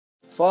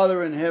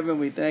Father in heaven,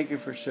 we thank you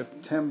for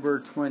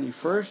September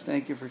 21st.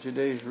 Thank you for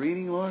today's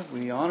reading, Lord.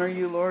 We honor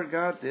you, Lord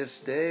God, this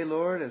day,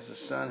 Lord, as the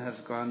sun has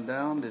gone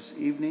down this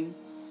evening.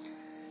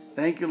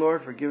 Thank you,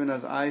 Lord, for giving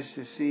us eyes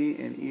to see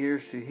and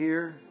ears to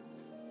hear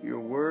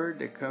your word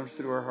that comes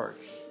through our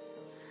hearts.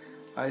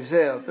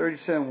 Isaiah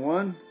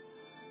 37:1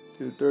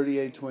 to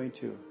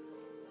 38:22.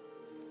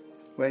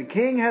 When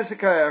King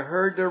Hezekiah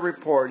heard their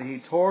report, he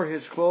tore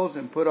his clothes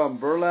and put on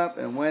burlap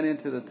and went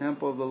into the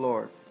temple of the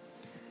Lord.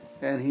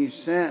 And he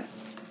sent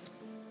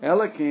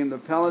Eliakim, the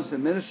palace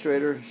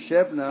administrator,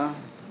 Shebna,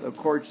 the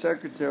court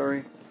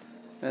secretary,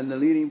 and the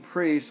leading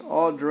priests,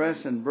 all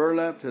dressed in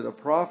burlap, to the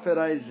prophet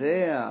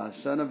Isaiah,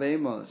 son of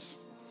Amos.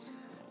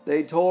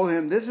 They told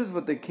him, "This is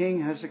what the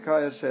king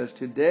Hezekiah says.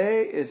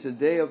 Today is a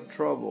day of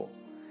trouble,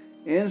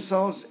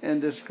 insults,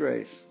 and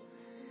disgrace.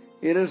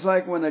 It is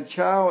like when a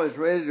child is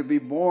ready to be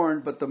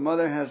born, but the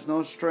mother has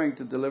no strength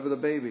to deliver the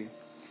baby.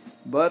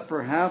 But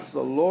perhaps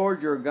the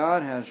Lord your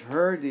God has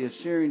heard the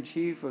Assyrian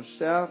chief of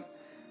staff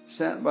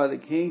sent by the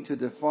king to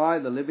defy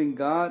the living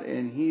God,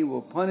 and he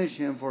will punish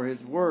him for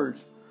his words.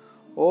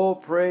 Oh,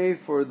 pray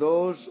for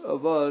those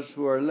of us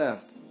who are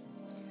left."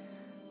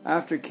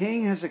 After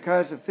King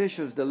Hezekiah's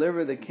officials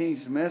delivered the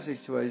king's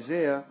message to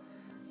Isaiah,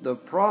 the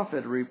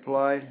prophet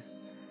replied,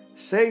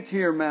 "Say to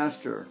your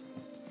master,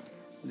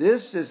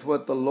 this is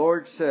what the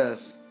Lord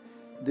says.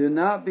 Do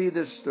not be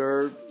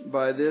disturbed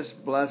by this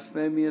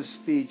blasphemous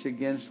speech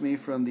against me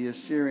from the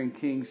Assyrian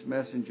king's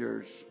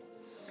messengers.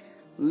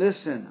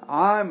 Listen,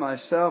 I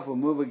myself will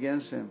move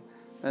against him,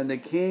 and the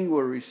king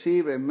will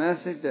receive a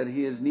message that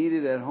he is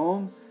needed at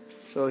home,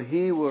 so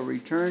he will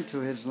return to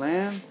his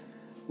land,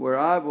 where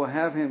I will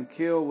have him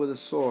killed with a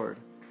sword."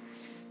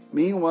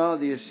 Meanwhile,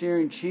 the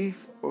Assyrian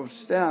chief of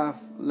staff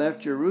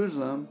left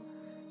Jerusalem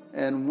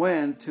and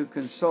went to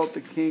consult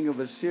the king of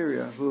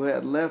Assyria, who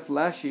had left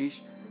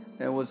Lachish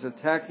and was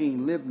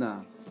attacking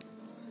Libnah.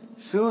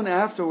 Soon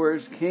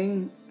afterwards,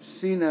 King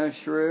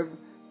Sennacherib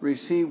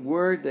received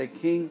word that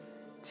King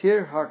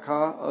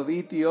Tirhakah of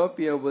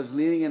Ethiopia was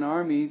leading an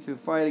army to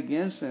fight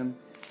against him.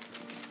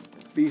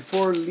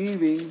 Before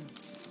leaving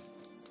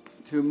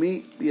to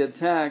meet the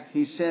attack,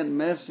 he sent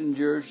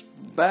messengers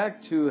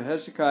back to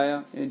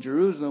Hezekiah in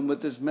Jerusalem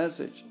with this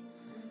message.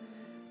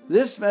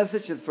 "This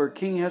message is for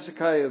King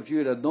Hezekiah of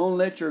Judah. Don't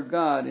let your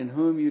God, in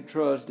whom you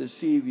trust,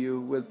 deceive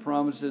you with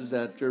promises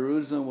that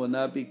Jerusalem will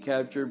not be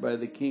captured by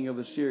the king of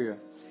Assyria.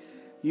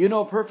 You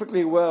know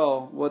perfectly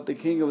well what the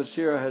king of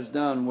Assyria has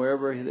done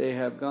wherever they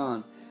have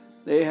gone.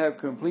 They have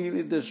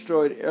completely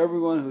destroyed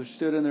everyone who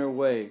stood in their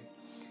way.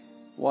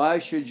 Why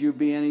should you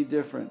be any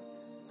different?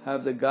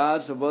 Have the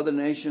gods of other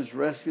nations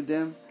rescued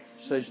them?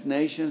 Such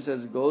nations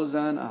as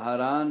Gozan,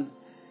 Haran,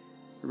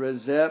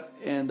 Rezeph,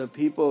 and the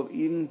people of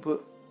Eden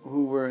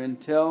who were in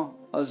Tel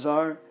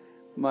Azar,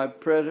 my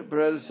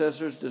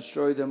predecessors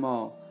destroyed them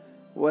all.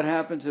 What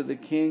happened to the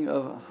king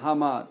of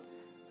Hamath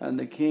and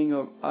the king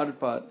of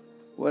Arpad?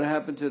 What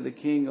happened to the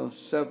king of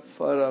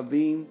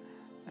Sepharvaim,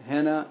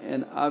 Hena,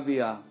 and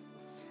Aviah?"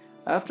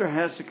 After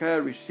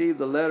Hezekiah received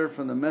the letter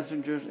from the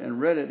messengers and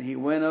read it, he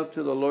went up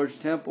to the Lord's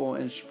temple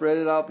and spread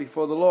it out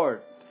before the Lord.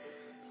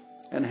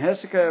 And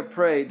Hezekiah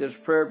prayed this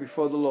prayer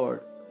before the Lord.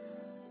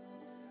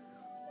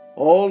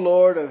 "O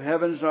Lord of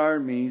heaven's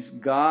armies,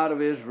 God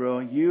of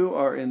Israel, you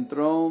are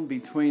enthroned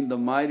between the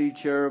mighty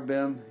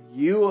cherubim.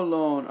 You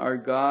alone are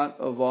God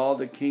of all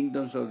the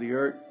kingdoms of the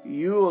earth.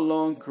 You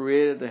alone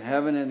created the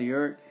heaven and the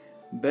earth.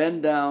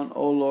 Bend down,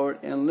 O Lord,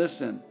 and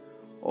listen.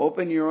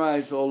 Open your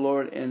eyes, O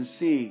Lord, and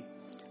see.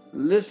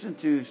 Listen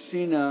to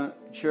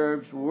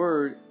Sennacherib's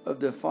word of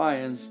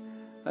defiance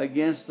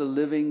against the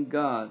living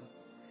God.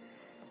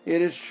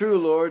 It is true,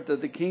 Lord, that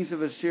the kings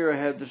of Assyria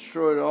have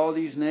destroyed all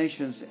these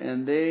nations,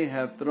 and they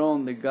have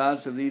thrown the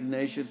gods of these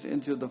nations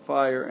into the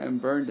fire and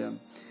burned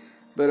them.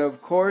 But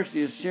of course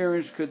the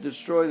Assyrians could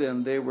destroy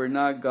them. They were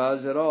not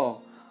gods at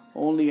all,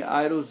 only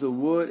idols of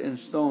wood and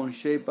stone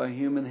shaped by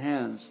human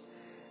hands.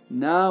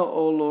 Now,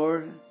 O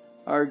Lord,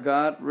 our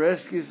God,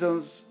 rescues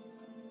us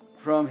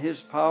from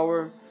his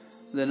power.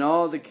 Then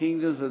all the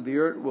kingdoms of the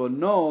earth will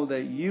know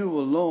that you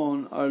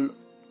alone are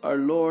our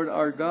Lord,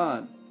 our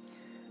God."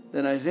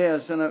 Then Isaiah,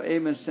 son of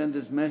Amos, sent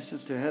this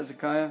message to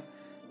Hezekiah.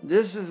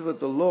 "This is what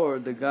the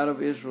Lord, the God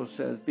of Israel,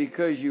 says.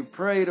 Because you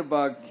prayed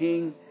about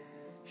King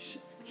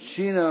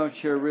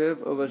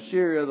Sennacherib of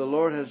Assyria, the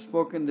Lord has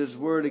spoken this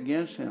word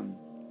against him.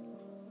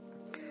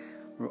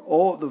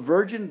 Oh, the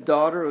virgin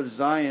daughter of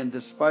Zion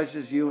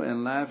despises you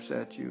and laughs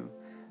at you.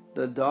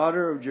 The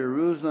daughter of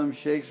Jerusalem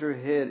shakes her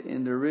head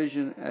in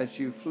derision as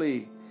you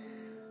flee.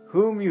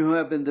 Whom you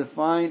have been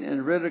defying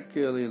and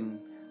ridiculing,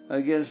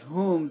 against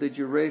whom did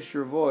you raise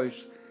your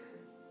voice?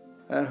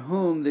 At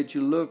whom did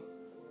you look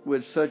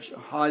with such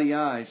haughty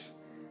eyes?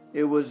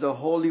 It was the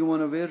Holy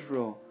One of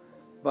Israel.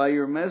 By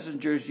your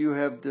messengers you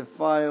have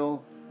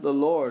defiled the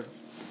Lord.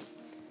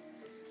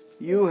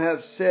 You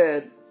have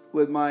said,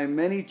 with my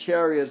many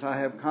chariots I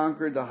have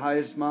conquered the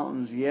highest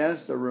mountains,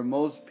 yes, the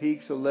remote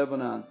peaks of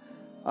Lebanon.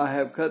 I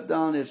have cut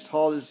down its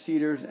tallest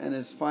cedars and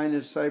its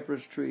finest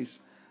cypress trees.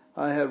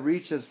 I have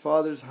reached its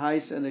farthest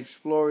heights and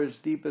explored its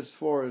deepest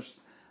forests.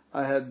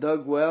 I have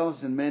dug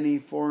wells in many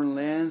foreign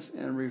lands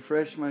and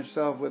refreshed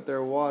myself with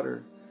their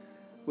water.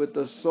 With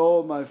the sole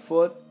of my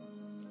foot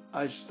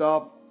I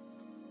stopped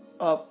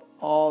up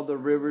all the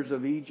rivers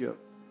of Egypt.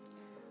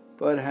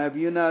 But have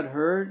you not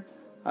heard?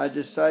 I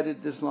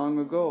decided this long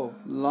ago.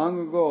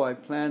 Long ago I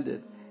planned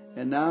it,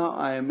 and now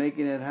I am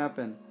making it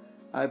happen.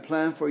 I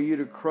plan for you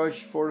to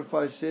crush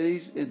fortified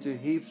cities into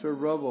heaps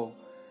of rubble.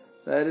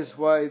 That is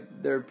why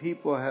their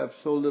people have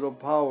so little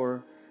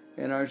power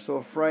and are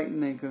so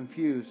frightened and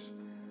confused.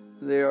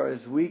 They are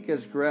as weak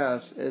as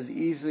grass, as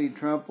easily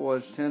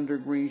trampled as tender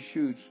green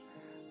shoots.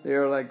 They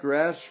are like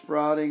grass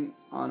sprouting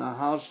on a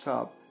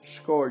housetop,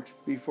 scorched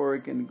before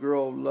it can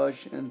grow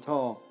lush and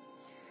tall.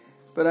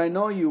 But I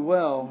know you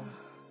well,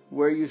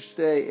 where you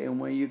stay and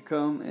when you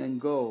come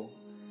and go.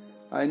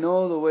 I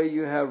know the way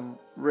you have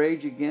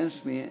raged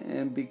against me,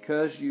 and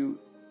because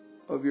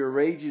of your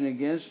raging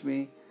against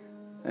me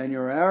and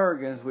your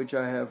arrogance, which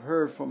I have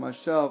heard for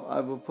myself,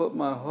 I will put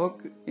my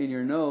hook in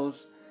your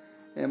nose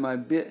and my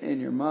bit in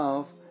your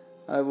mouth.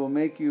 I will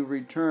make you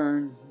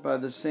return by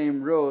the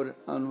same road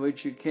on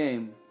which you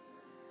came.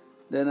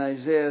 Then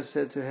Isaiah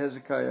said to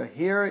Hezekiah,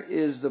 Here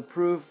is the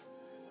proof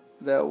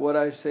that what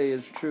I say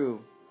is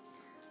true.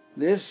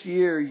 This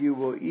year you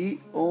will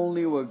eat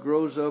only what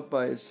grows up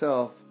by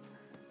itself,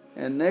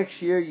 and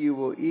next year you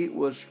will eat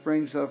what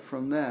springs up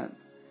from that.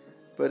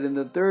 But in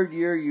the third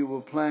year you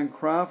will plant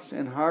crops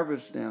and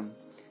harvest them.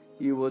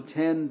 You will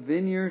tend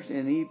vineyards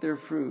and eat their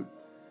fruit.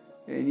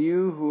 And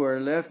you who are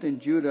left in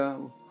Judah,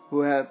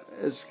 who have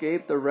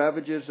escaped the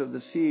ravages of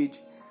the siege,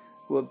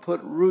 will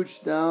put roots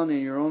down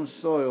in your own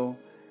soil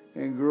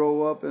and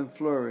grow up and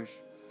flourish.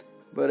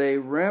 But a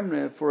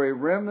remnant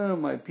of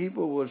my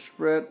people will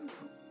spread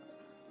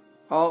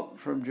out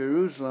from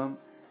Jerusalem,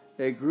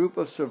 a group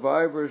of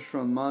survivors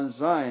from Mount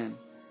Zion.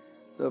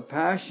 The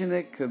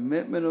passionate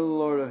commitment of the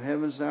Lord of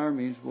heaven's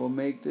armies will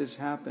make this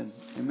happen.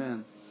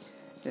 Amen.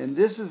 And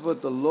this is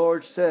what the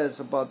Lord says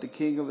about the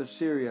king of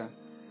Assyria.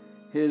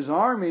 His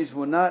armies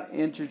will not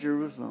enter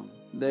Jerusalem.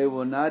 They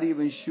will not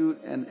even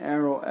shoot an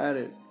arrow at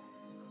it.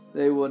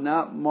 They will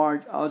not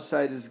march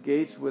outside his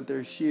gates with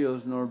their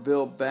shields, nor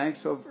build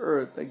banks of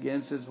earth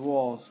against his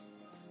walls.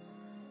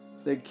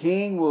 The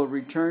king will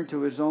return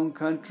to his own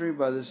country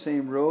by the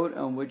same road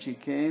on which he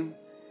came.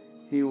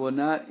 He will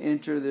not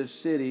enter this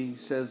city,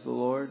 says the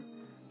Lord.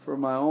 For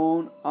my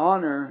own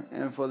honor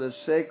and for the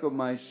sake of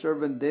my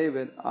servant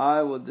David,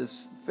 I will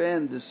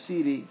defend the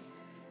city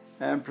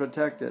and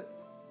protect it.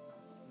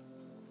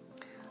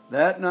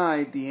 That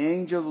night the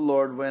angel of the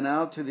Lord went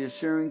out to the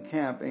Assyrian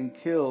camp and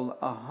killed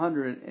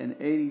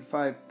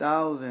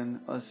 185,000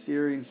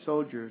 Assyrian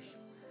soldiers.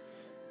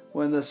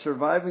 When the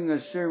surviving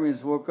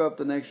Assyrians woke up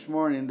the next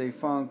morning, they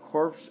found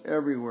corpses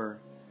everywhere.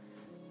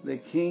 Then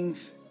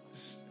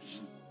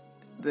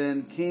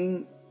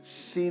King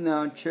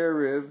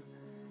Sennacherib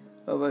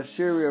of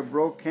Assyria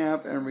broke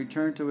camp and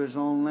returned to his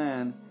own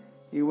land.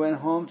 He went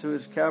home to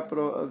his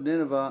capital of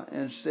Nineveh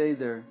and stayed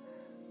there.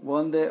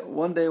 One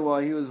day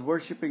while he was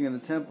worshiping in the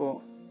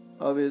temple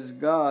of his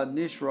god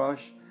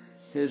Nisroch,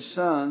 his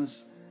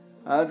sons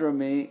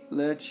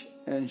Adrammelech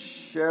and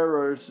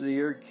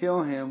Sharezer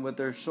killed him with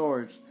their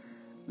swords.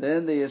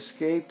 Then they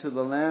escaped to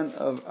the land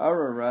of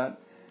Ararat,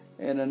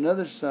 and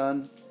another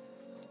son,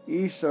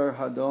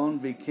 Esarhaddon,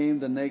 became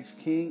the next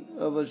king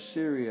of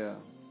Assyria.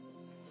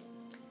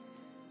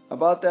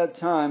 About that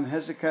time,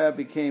 Hezekiah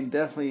became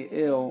deathly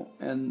ill,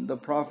 and the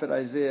prophet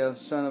Isaiah,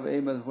 son of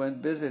Amos,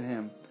 went to visit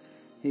him.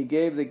 He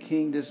gave the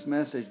king this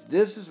message.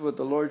 This is what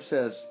the Lord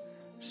says.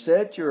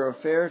 Set your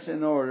affairs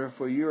in order,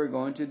 for you are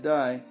going to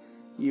die.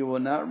 You will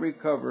not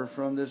recover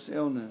from this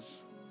illness.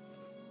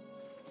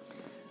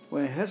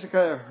 When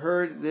Hezekiah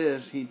heard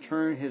this, he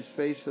turned his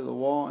face to the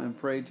wall and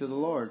prayed to the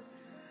Lord.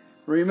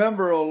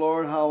 Remember, O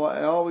Lord, how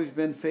I always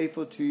been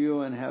faithful to you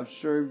and have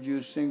served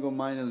you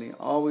single-mindedly,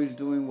 always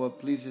doing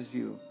what pleases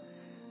you.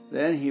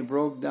 Then he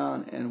broke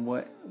down and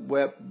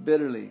wept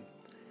bitterly.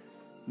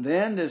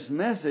 Then this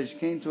message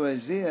came to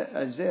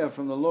Isaiah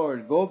from the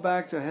Lord. Go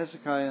back to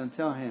Hezekiah and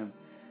tell him,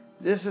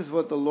 this is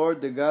what the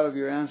Lord, the God of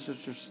your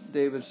ancestor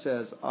David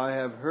says. I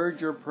have heard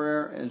your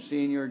prayer and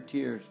seen your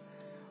tears.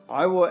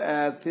 I will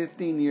add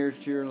 15 years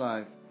to your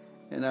life,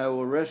 and I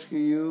will rescue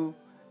you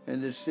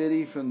and the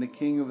city from the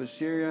king of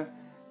Assyria.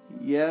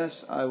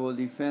 Yes, I will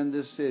defend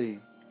this city.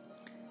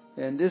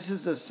 And this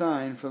is a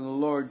sign from the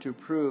Lord to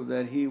prove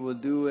that he will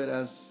do it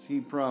as he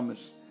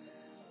promised.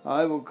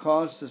 I will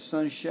cause the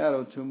sun's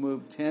shadow to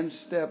move 10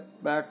 steps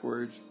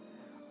backwards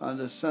on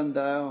the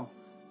sundial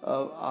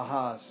of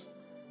Ahaz.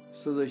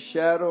 So the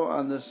shadow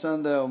on the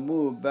sundial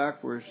moved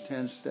backwards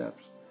 10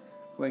 steps.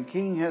 When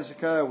King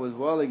Hezekiah was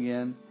well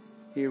again,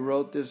 he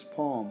wrote this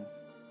poem.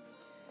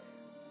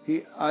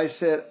 I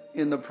said,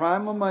 in the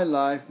prime of my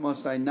life,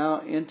 must I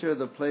now enter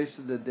the place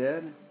of the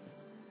dead?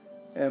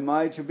 Am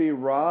I to be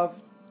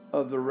robbed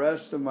of the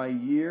rest of my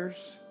years?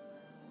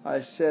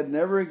 I said,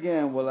 never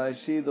again will I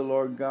see the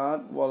Lord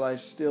God while I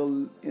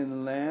still in the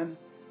land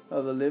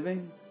of the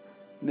living.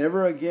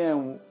 Never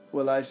again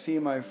will I see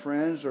my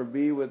friends or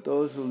be with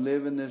those who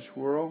live in this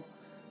world.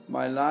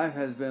 My life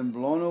has been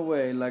blown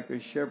away like a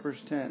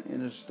shepherd's tent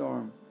in a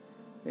storm.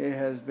 It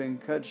has been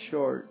cut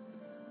short,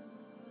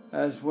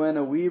 as when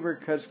a weaver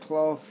cuts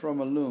cloth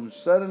from a loom.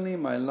 Suddenly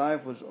my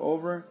life was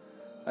over.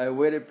 I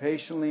waited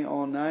patiently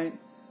all night,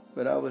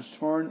 but I was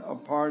torn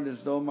apart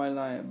as though by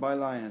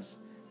lions.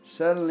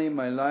 Suddenly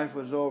my life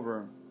was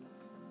over.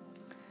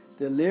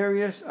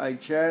 Delirious, I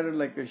chattered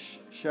like a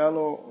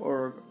swallow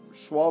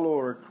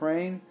or a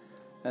crane,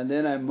 and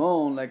then I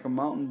moaned like a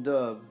morning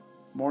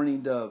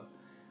dove.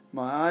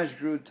 My eyes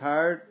grew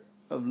tired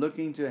of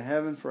looking to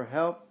heaven for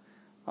help.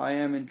 I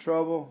am in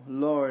trouble.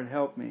 Lord,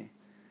 help me.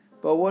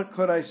 But what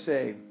could I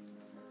say?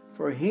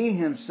 For He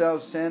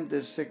Himself sent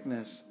this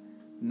sickness.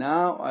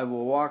 Now I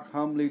will walk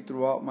humbly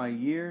throughout my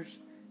years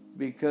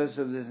because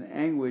of this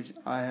anguish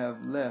I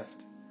have left.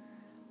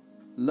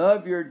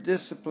 Love your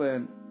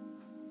discipline.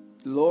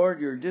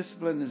 Lord, your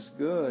discipline is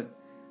good,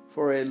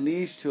 for it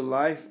leads to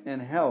life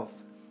and health.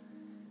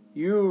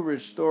 You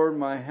restored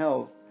my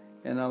health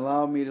and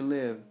allowed me to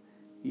live.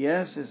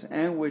 Yes, this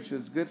anguish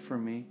was good for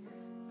me,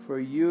 for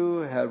you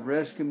have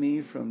rescued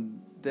me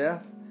from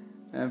death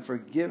and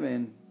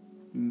forgiven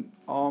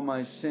all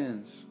my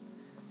sins.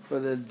 For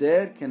the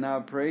dead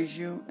cannot praise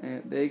you,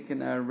 and they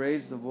cannot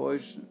raise the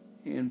voice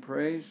in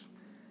praise.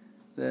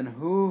 Then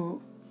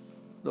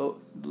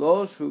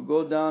those who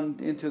go down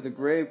into the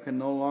grave can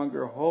no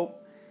longer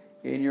hope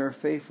in your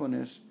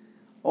faithfulness.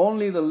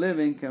 Only the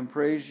living can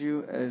praise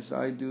you as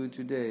I do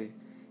today.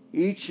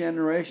 Each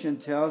generation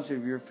tells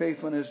of your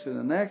faithfulness to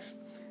the next.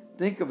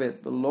 Think of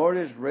it. The Lord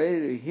is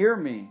ready to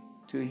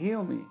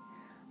heal me.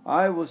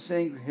 I will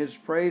sing His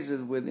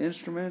praises with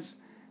instruments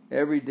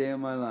every day of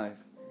my life.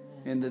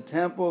 In the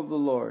temple of the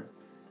Lord,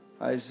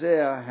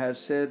 Isaiah has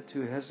said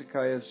to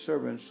Hezekiah's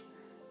servants,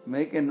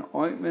 make an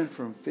ointment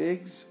from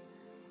figs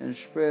and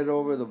spread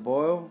over the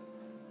boil,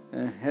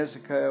 and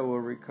Hezekiah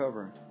will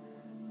recover.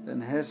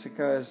 Then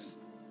Hezekiah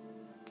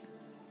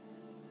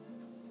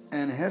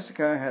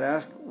had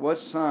asked, what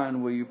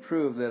sign will you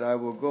prove that I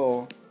will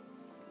go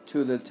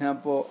to the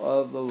temple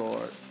of the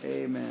Lord?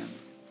 Amen.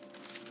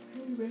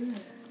 Amen.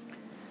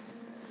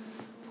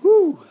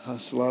 Whew,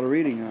 that's a lot of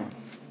reading, huh?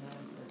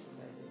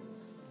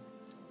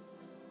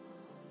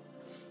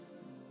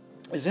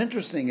 It's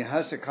interesting,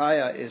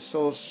 Hezekiah is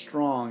so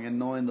strong in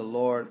knowing the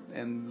Lord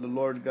and the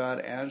Lord God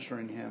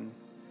answering him.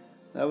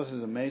 That was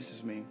what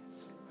amazes me.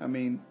 I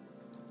mean,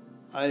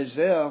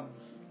 Isaiah,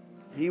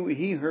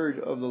 he heard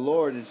of the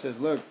Lord and says,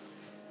 look,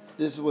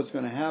 this is what's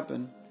going to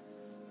happen.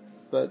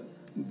 But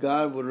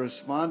God would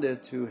respond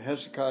to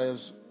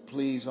Hezekiah's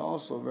pleas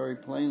also very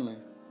plainly.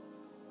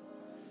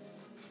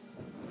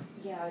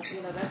 Yeah,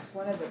 that's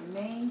one of the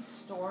main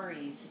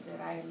stories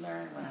that I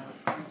learned when I was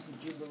going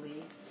to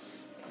Jubilee.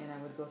 And I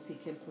would go see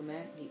Kim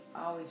Clement. He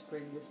always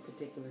brings this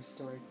particular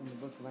story from the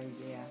book of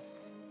Isaiah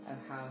of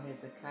how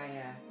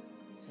Hezekiah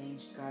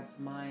changed God's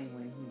mind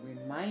when He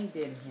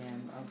reminded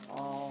him of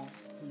all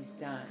He's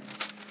done.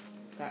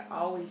 That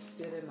always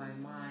stood in my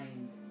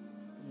mind,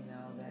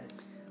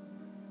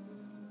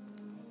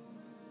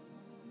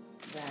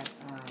 that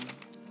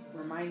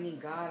reminding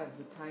God of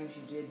the times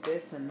you did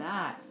this and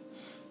that.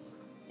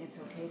 It's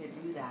okay to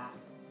do that.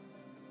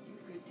 Your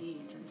good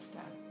deeds and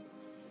stuff.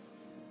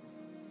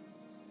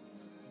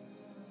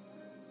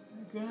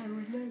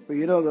 But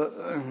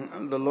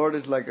the Lord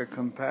is like a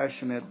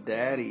compassionate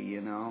daddy,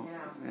 Yeah.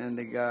 And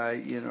the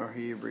guy, he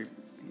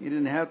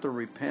didn't have to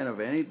repent of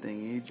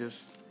anything.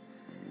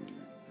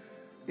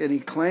 And he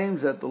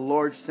claims that the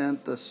Lord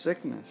sent the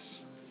sickness.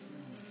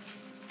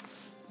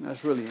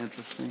 That's really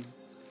interesting.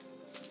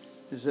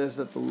 It says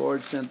that the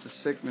Lord sent the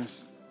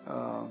sickness.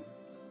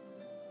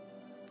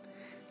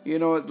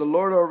 The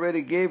Lord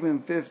already gave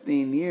him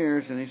 15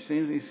 years, and he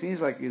seems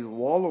like he's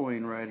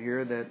wallowing right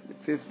here that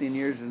 15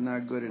 years is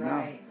not good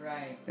enough.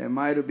 Right. Am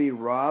I to be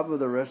robbed of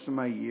the rest of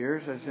my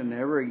years? I said,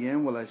 never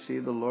again will I see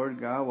the Lord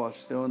God while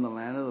still in the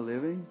land of the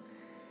living.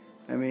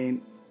 I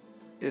mean,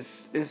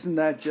 isn't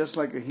that just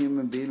like a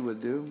human being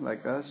would do,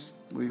 like us?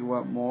 We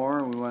want more,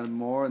 and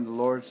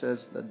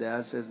the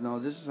dad says, no,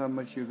 this is how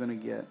much you're going to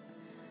get.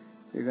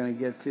 You're going to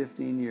get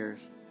 15 years.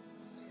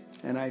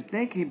 And I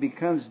think he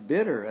becomes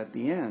bitter at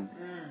the end.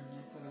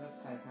 That's what it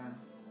looks like,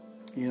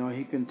 huh?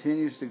 He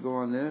continues to go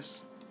on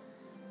this.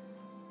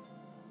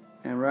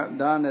 And right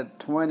down at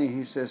 20,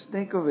 he says,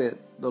 think of it.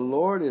 The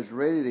Lord is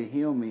ready to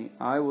heal me.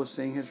 I will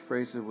sing His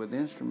praises with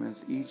instruments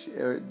each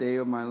day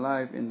of my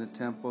life in the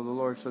temple of the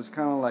Lord. So it's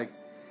kind of like,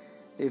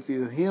 if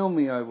you heal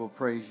me, I will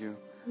praise you.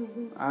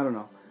 Mm-hmm. I don't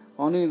know.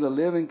 Only the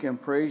living can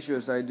praise you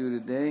as I do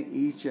today.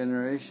 Each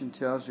generation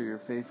tells of your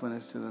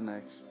faithfulness to the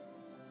next.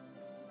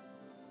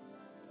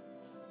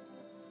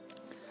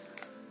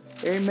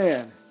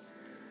 Amen.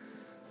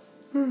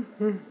 And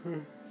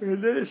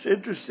then it's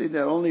interesting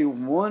that only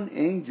one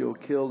angel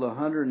killed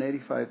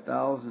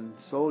 185,000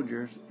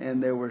 soldiers,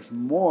 and there was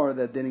more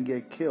that didn't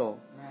get killed.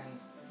 Right.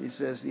 He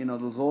says,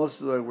 those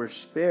that were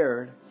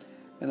spared,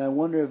 and I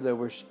wonder if they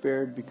were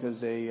spared because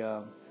they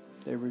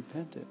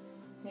repented.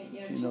 Hey,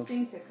 two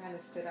things that kind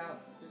of stood out,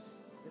 just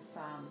the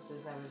Psalms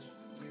as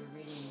you were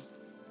reading.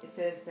 It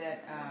says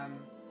that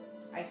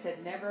I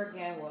said, never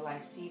again will I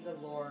see the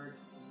Lord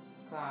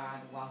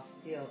God while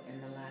still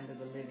in the land of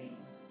the living.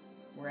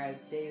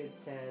 Whereas David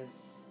says,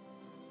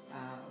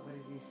 what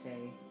does he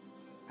say?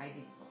 I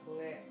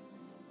declare,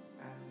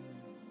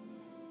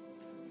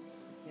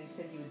 he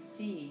said you would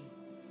see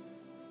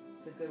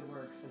the good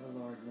works of the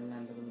Lord in the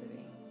land of the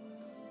living.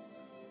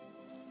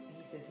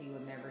 He says he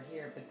would never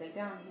hear. But then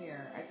down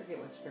here, I forget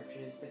what scripture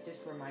it is, but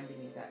just reminded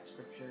me of that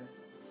scripture,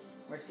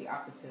 where it's the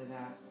opposite of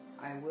that.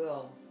 I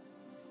will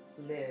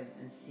live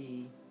and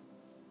see,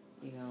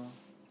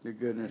 the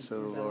goodness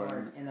of the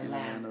Lord in the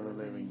land of the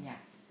living. Yeah.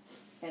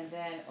 And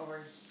then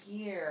over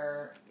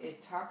here,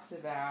 it talks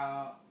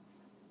about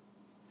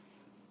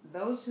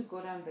those who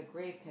go down to the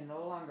grave can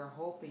no longer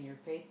hope in your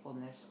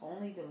faithfulness.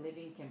 Only the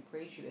living can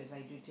praise you as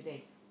I do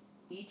today.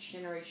 Each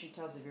generation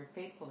tells of your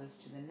faithfulness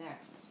to the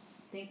next.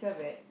 Think of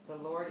it, the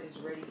Lord is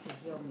ready to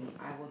heal me.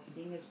 I will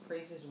sing his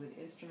praises with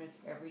instruments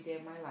every day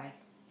of my life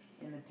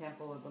in the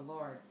temple of the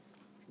Lord.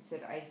 He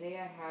said,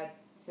 Isaiah had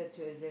said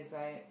to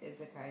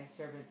Hezekiah's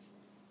servants,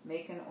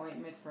 make an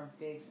ointment from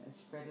figs and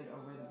spread it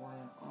over the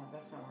boil. Oh,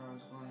 that's not where I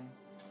was going.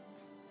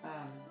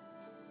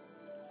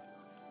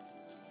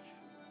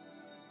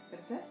 But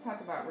it does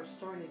talk about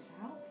restoring his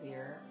health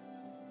here.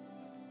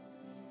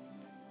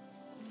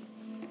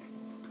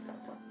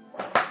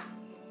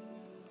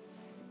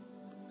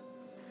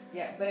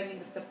 Yeah, but I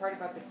mean, the part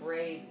about the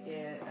grave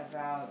is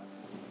about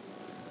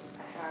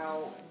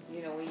how,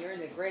 when you're in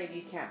the grave,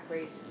 you can't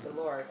praise the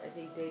Lord. I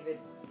think David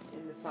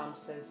in the Psalm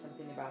says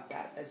something about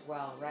that as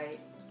well, right?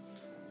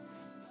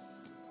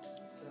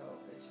 So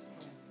it just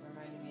kind of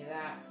reminded me of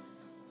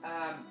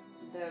that.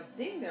 The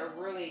thing that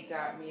really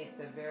got me at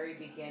the very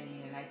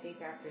beginning, and I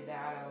think after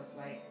that I was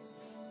like,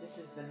 this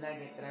is the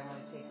nugget that I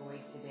want to take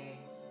away today.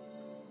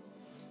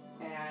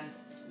 And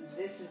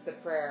this is the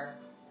prayer.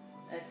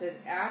 It says,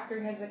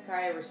 after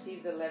Hezekiah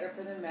received the letter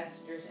from the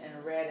messengers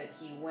and read it,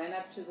 he went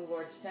up to the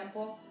Lord's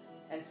temple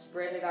and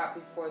spread it out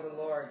before the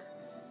Lord.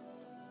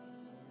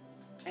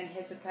 And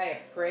Hezekiah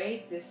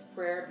prayed this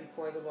prayer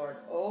before the Lord.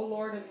 O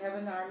Lord of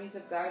heaven, the armies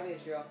of God of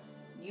Israel,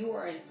 you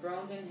are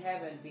enthroned in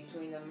heaven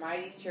between the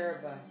mighty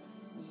cherubim.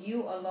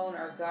 You alone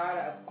are God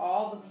of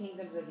all the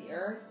kingdoms of the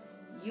earth.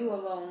 You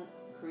alone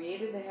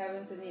created the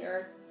heavens and the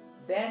earth.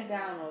 Bend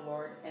down, O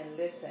Lord, and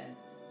listen.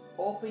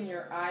 Open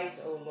your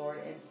eyes, O Lord,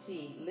 and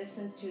see.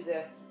 Listen to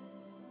the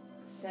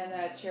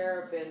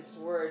Sennacheribim's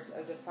words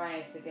of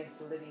defiance against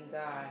the living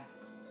God.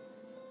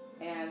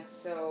 And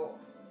so,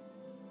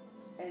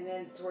 and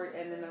then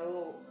a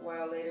little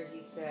while later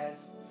he says,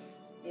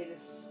 it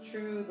is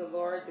true, the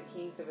Lord, the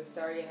kings of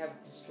Assyria have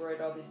destroyed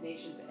all these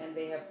nations, and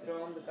they have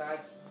thrown the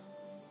gods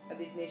of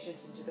these nations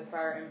into the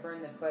fire and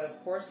burned them. But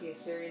of course the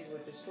Assyrians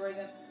would destroy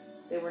them.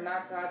 They were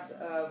not gods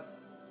of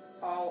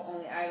all,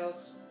 only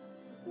idols,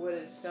 wood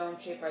and stone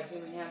shaped by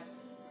human hands.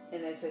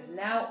 And it says,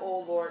 now, O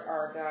Lord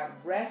our God,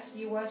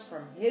 rescue us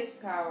from his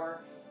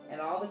power,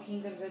 and all the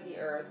kingdoms of the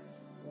earth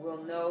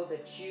will know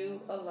that you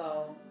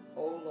alone,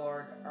 O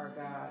Lord, are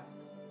God.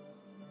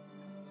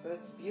 So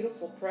that's a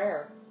beautiful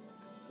prayer.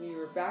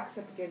 Your back's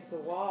up against the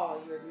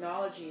wall. You're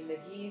acknowledging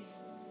that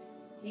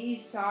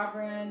He's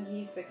sovereign.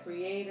 He's the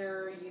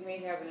creator. You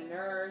made heaven and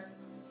earth.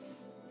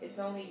 It's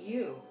only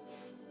you.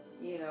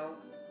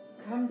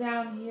 Come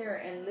down here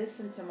and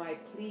listen to my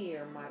plea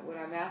or what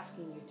I'm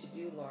asking you to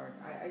do, Lord.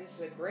 This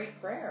is a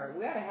great prayer.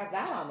 We ought to have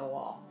that on the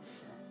wall.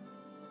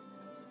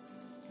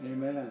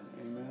 Amen.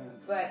 Amen.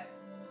 But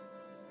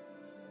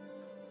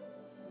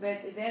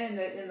then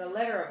in the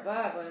letter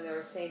above, when they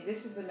were saying,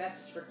 this is a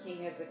message for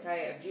King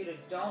Hezekiah of Judah,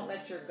 don't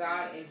let your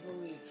God in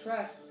whom you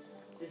trust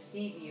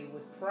deceive you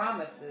with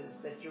promises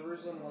that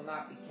Jerusalem will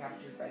not be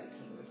captured by the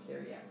king of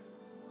Assyria.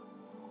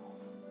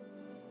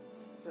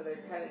 So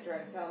they're kind of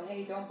trying to tell him,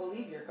 hey, don't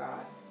believe your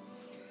God.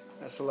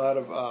 That's a lot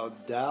of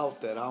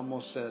doubt that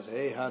almost says,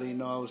 hey, how do you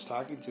know I was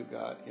talking to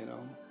God, and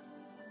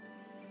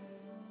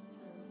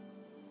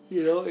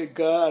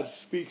God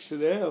speaks to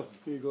them.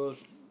 He goes,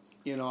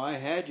 I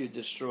had you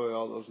destroy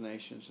all those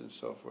nations and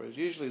so forth. It's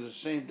usually the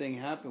same thing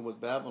happened with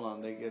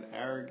Babylon. They get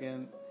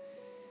arrogant.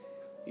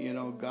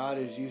 God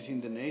is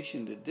using the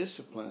nation to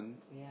discipline,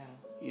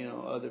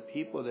 other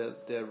people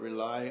that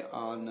rely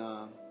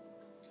on,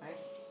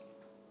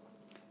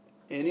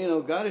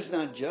 and God is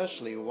not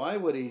justly. Why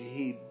would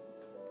he?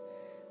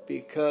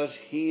 Because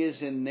he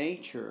is in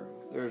nature.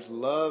 There's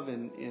love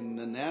in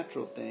the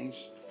natural things.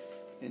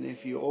 And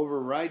if you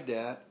override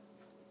that,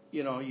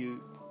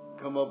 you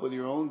come up with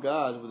your own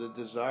gods with a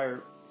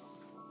desire.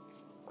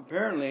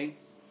 Apparently,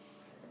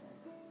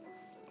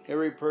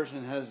 every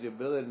person has the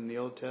ability in the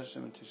Old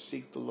Testament to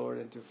seek the Lord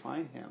and to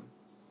find Him.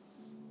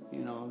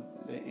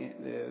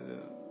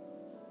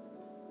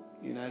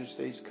 The United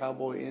States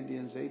cowboy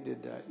Indians, they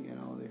did that.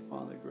 They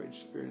found the Great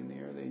Spirit in the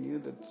air. They knew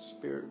that the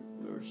Spirit,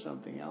 there was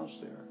something else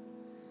there.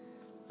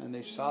 And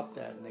they sought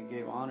that, and they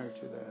gave honor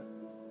to that.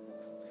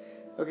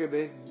 Okay,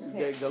 babe.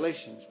 Okay.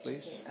 Galatians,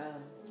 please. Okay,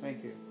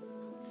 Thank you.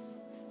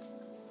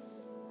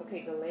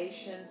 Okay,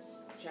 Galatians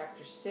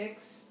chapter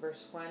 6,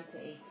 verse 1 to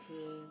 18.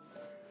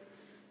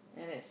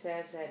 And it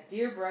says that,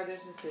 dear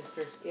brothers and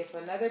sisters, if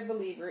another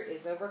believer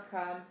is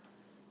overcome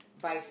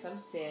by some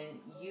sin,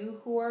 you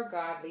who are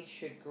godly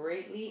should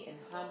greatly and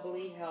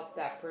humbly help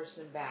that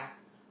person back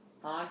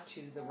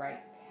onto the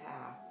right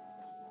path.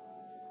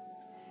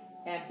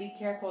 And be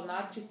careful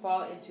not to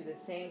fall into the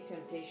same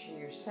temptation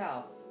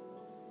yourself.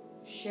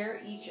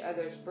 Share each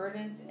other's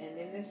burdens, and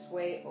in this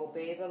way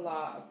obey the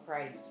law of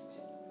Christ.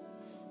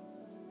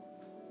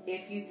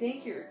 If you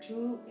think you're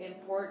too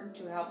important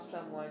to help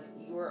someone,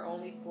 you are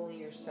only fooling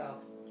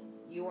yourself.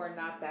 You are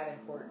not that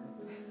important.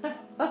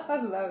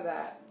 I love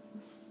that.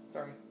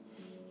 Sorry.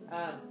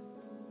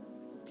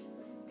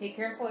 Pay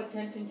careful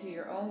attention to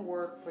your own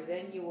work, for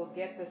then you will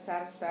get the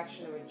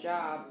satisfaction of a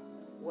job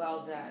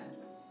well done.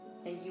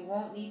 And you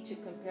won't need to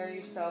compare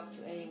yourself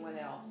to anyone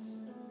else,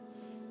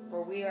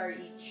 for we are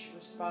each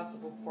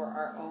responsible for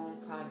our own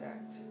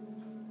conduct.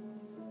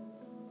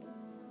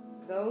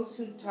 Those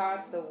who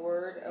taught the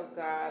Word of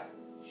God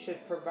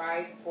should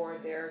provide for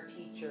their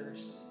teachers.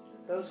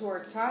 Those who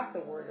are taught the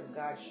Word of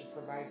God should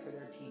provide for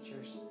their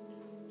teachers,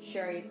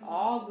 sharing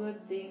all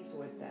good things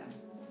with them.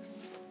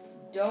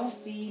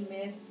 Don't be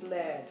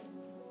misled.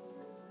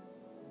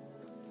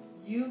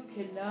 You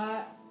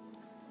cannot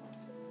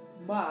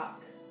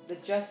mock the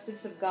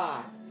justice of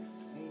God.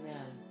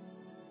 Amen.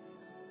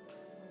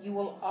 You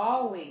will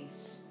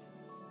always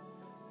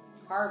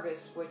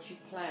harvest what you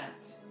plant.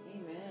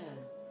 Amen.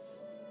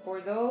 For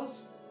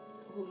those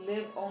who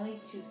live only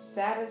to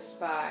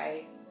satisfy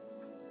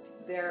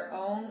their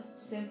own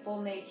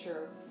sinful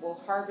nature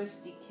will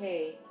harvest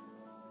decay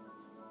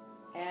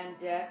and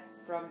death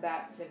from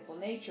that sinful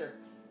nature.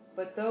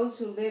 But those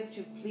who live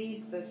to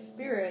please the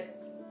Spirit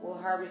will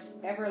harvest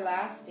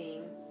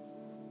everlasting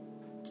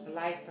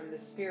life from the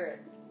Spirit.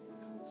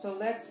 So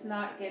let's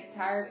not get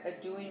tired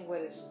of doing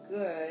what is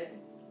good.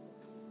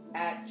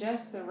 At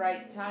just the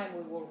right time,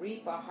 we will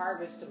reap a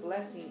harvest of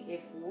blessing if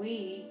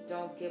we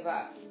don't give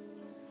up.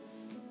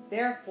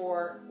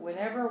 Therefore,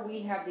 whenever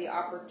we have the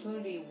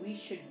opportunity, we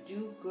should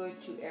do good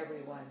to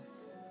everyone,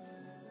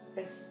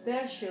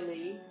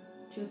 especially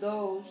to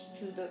those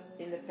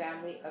in the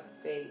family of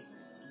faith.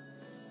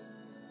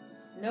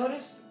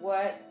 Notice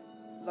what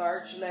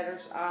large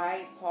letters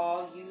I,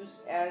 Paul, use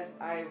as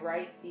I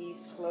write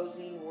these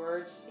closing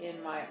words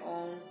in my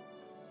own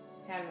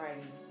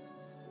handwriting.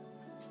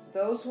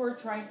 Those who are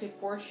trying to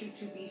force you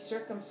to be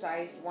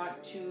circumcised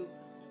want to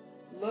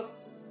look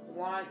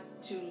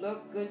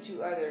good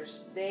to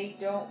others. They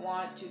don't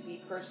want to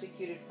be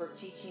persecuted for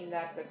teaching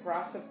that the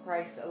cross of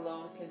Christ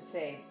alone can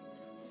save.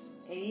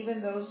 And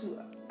even those who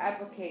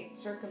advocate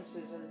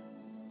circumcision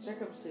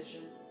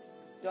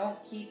don't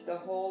keep the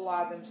whole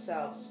law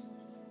themselves.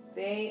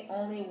 They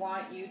only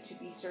want you to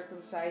be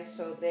circumcised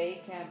so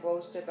they can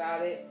boast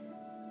about it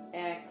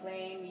and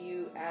claim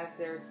you as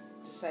their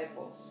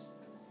disciples.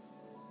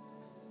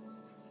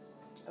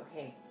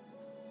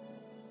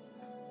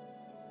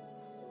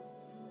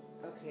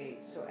 Okay,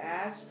 so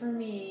as for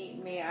me,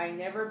 may I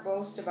never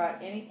boast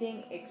about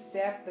anything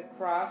except the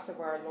cross of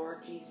our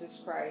Lord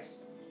Jesus Christ.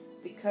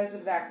 Because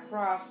of that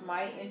cross,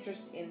 my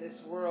interest in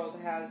this world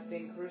has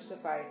been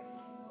crucified,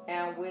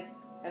 and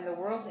the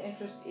world's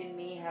interest in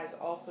me has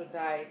also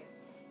died.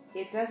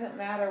 It doesn't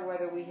matter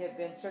whether we have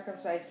been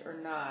circumcised or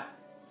not.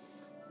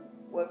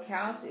 What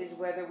counts is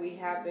whether we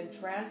have been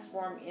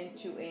transformed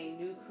into a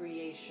new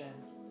creation.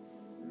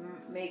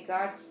 May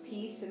God's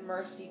peace and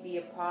mercy be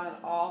upon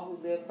all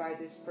who live by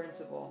this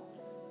principle.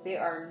 They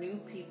are new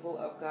people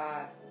of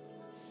God.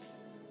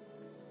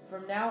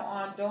 From now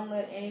on, don't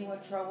let anyone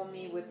trouble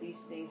me with these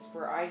things,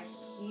 for I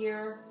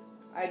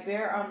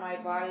bear on my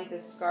body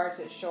the scars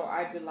that show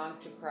I belong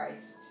to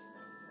Christ.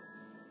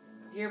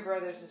 Dear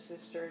brothers and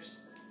sisters,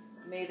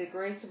 may the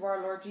grace of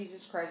our Lord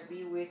Jesus Christ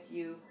be with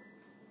you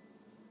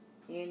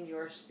in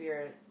your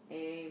spirit.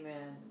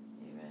 Amen.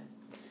 Amen.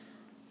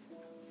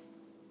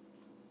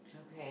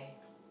 Okay.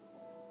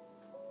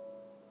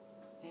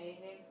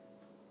 Anything?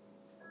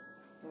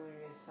 You want to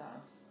read a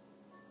song?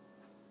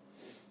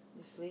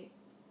 You sleep?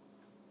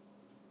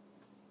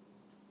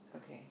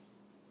 Okay.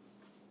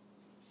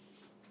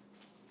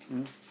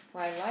 Well,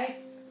 I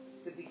like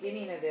the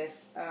beginning of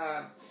this.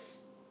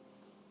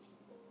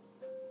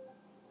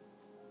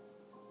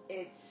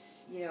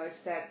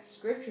 It's that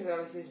scripture that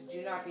always says,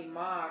 do not be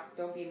mocked,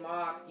 don't be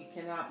mocked. You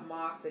cannot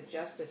mock the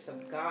justice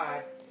of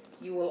God.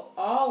 You will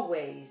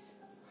always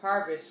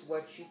harvest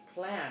what you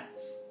plant.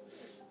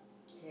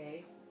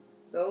 Okay?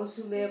 Those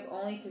who live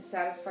only to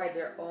satisfy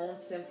their own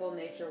sinful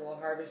nature will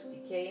harvest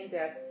decay and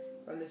death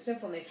from the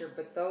sinful nature,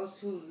 but those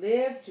who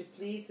live to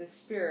please the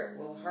Spirit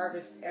will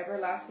harvest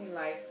everlasting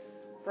life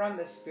from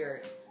the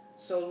Spirit.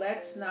 So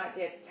let's not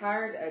get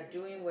tired of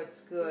doing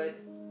what's good.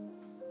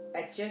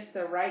 At just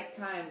the right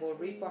time, we'll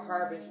reap a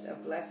harvest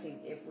of blessing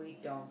if we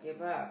don't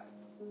give up.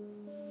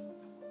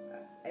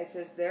 It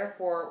says,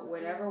 therefore,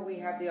 whenever we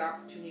have the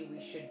opportunity,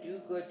 we should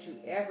do good to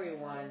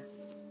everyone,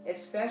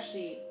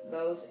 especially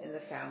those in the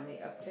family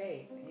of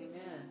faith.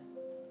 Amen.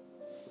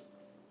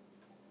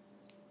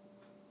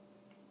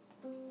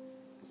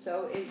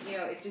 So it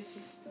just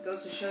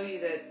goes to show you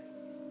that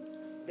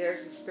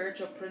there's a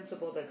spiritual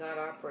principle that God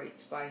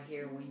operates by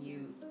here when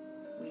you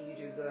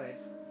do good,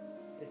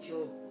 that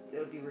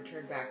it'll be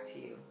returned back to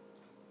you.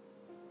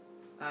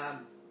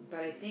 But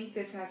I think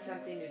this has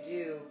something to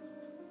do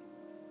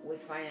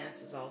with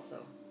finances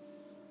also.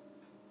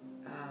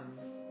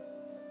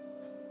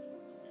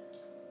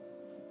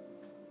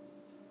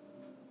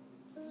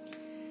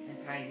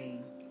 And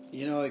tithing.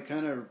 You know, it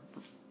kind of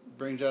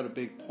brings out a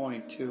big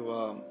point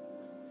too.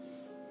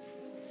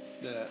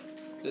 That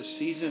the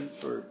season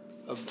for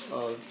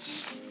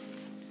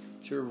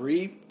to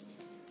reap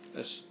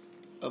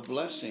a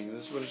blessing.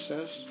 That's what it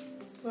says.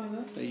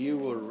 That you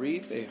will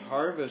reap a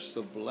harvest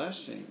of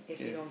blessing if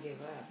you don't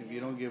give up. If you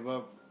don't give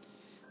up.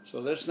 So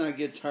let's not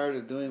get tired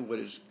of doing what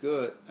is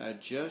good.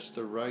 At just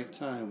the right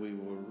time, we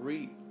will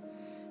reap.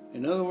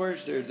 In other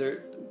words,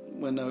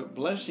 when the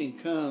blessing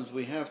comes,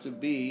 we have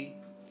to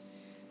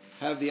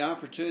have the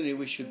opportunity.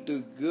 We should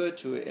do good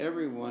to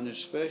everyone,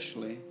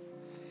 especially.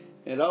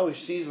 It always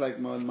seems like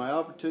when my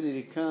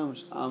opportunity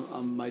comes,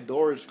 my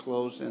door is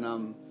closed and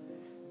I'm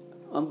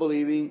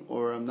unbelieving,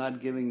 or I'm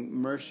not giving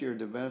mercy or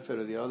the benefit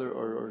of the other,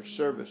 or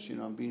service. You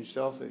know, I'm being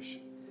selfish.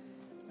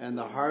 And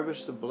the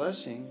harvest of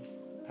blessing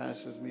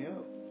passes me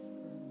up.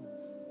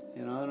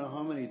 You know, I don't know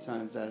how many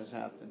times that has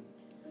happened.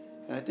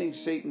 And I think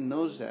Satan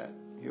knows that.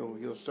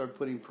 He'll start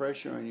putting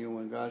pressure on you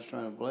when God's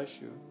trying to bless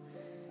you,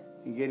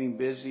 and getting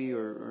busy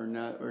or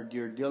not, or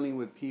you're dealing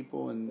with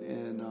people and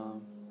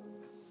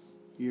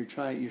you're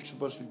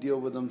supposed to deal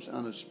with them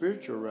on a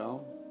spiritual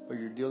realm, but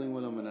you're dealing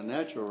with them in a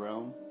natural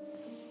realm,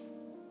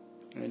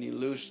 and you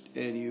lose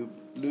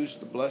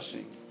the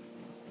blessing.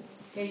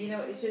 Yeah, you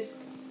know, it's just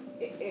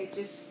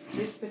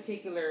this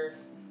particular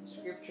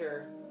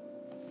scripture.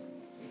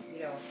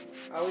 You know,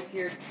 I always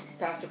hear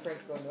Pastor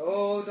Prince going,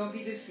 "Oh, don't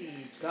be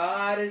deceived.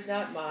 God is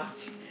not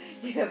mocked."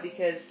 You know,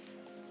 because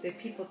the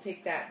people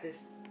take this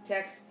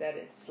text that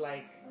it's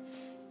like,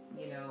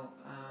 you know,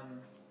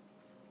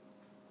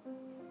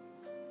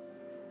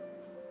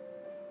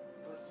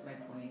 what's my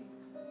point?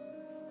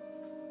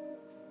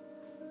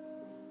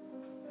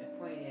 My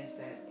point is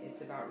that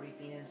it's about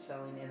reaping and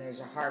sowing, and there's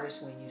a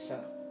harvest when you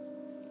sow.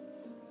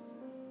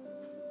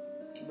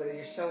 Whether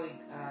you're sowing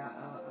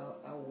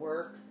a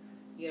work.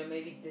 You know,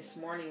 maybe this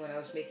morning when I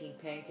was making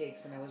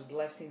pancakes and I was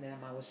blessing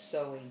them, I was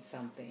sowing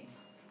something.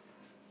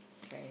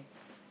 Okay?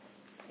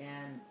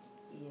 And,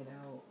 you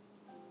know,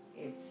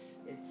 it's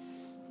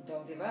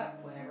don't give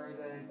up whenever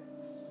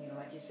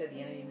like you said, the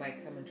enemy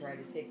might come and try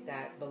to take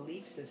that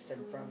belief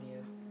system from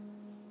you.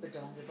 But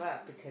don't give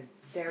up, because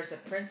there's a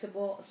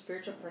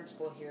spiritual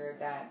principle here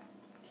that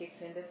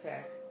kicks into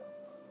effect,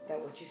 that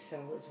what you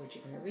sow is what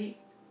you're going to reap.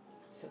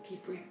 So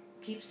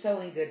keep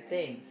sowing good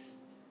things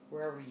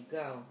wherever you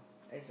go.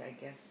 As I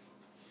guess,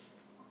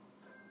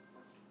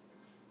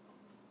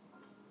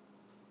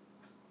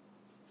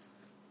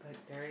 but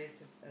there is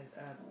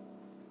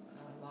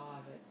a law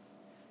of it.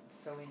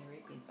 Sowing and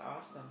reaping is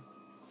awesome.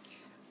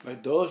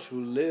 But those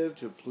who live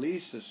to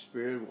please the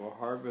Spirit will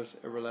harvest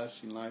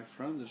everlasting life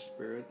from the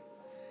Spirit.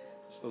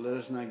 So let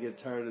us not get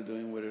tired of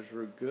doing what is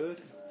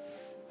good.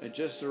 At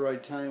just the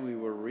right time, we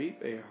will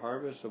reap a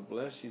harvest of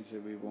blessings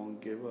if we won't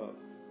give up.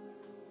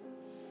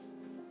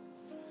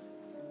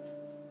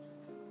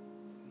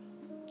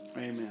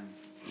 Amen.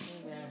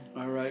 Amen.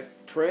 All right.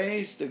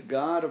 Praise the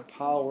God of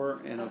power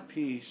and of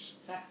peace.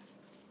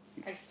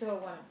 I still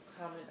want to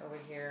comment over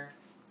here.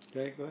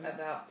 Okay, go ahead.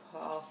 About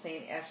Paul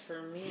saying, "As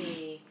for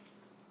me,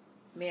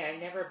 may I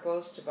never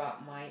boast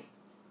about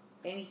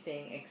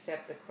anything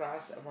except the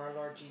cross of our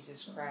Lord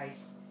Jesus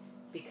Christ.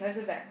 Because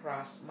of that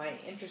cross, my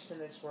interest in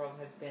this world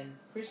has been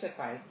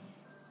crucified,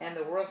 and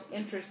the world's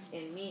interest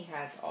in me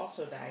has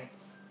also died.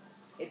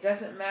 It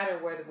doesn't matter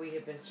whether we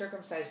have been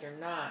circumcised or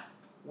not.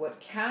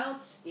 What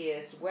counts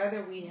is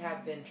whether we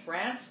have been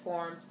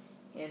transformed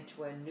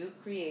into a new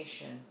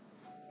creation."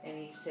 And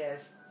he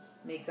says,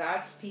 "May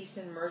God's peace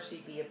and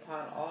mercy be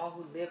upon all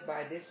who live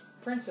by this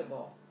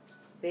principle.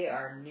 They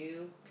are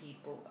new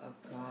people of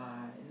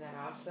God." Isn't that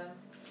awesome?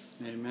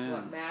 Amen.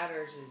 What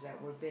matters is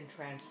that we've been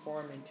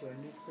transformed into a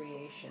new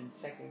creation.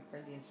 2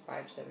 Corinthians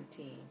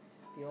 5:17.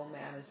 The old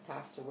man has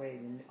passed away,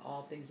 and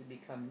all things have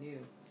become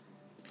new.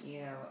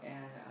 You know,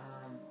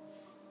 and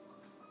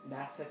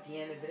that's at the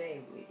end of the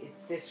day.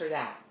 It's this or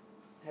that.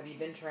 Have you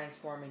been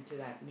transformed into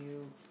that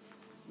new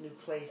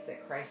place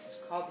that Christ has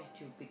called you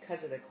to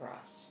because of the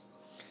cross?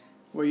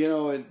 Well, you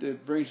know,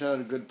 it brings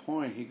out a good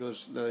point. He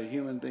goes, the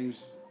human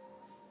things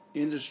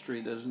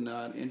industry does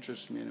not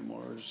interest me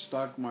anymore, or the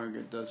stock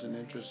market doesn't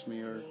interest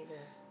me, or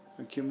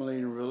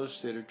accumulating real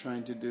estate, or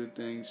trying to do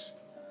things,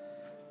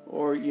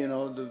 or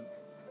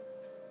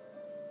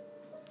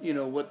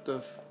what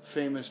the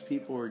famous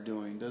people are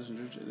doing doesn't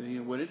interest me.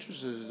 What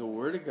interests us is the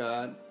Word of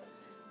God,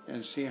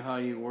 and see how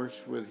He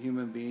works with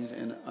human beings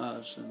and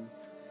us, and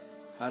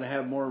how to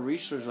have more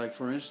resources. Like,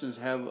 for instance,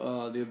 have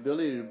the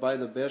ability to buy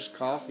the best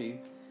coffee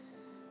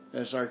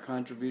as our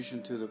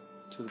contribution to the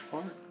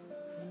park.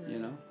 Mm-hmm. You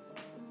know,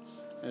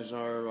 as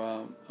our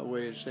a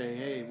way to say,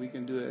 hey, we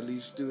can at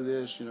least do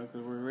this,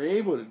 because we're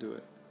able to do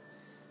it.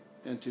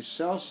 and to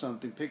sell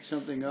something, pick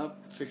something up,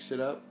 fix it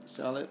up,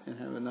 sell it, and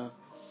have enough,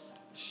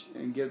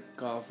 and get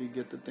coffee,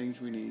 get the things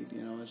we need.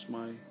 It's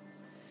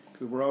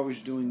because we're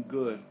always doing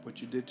good.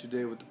 What you did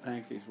today with the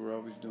pancakes, we're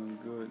always doing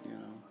good.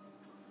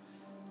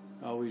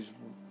 Always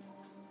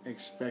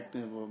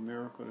expecting of a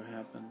miracle to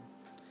happen.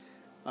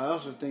 I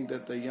also think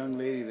that the young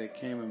lady that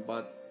came and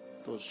bought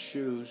those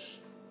shoes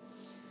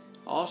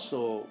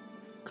also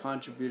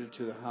contributed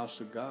to the house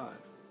of God,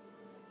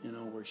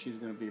 where she's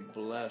going to be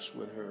blessed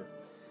with her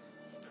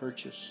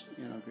purchase,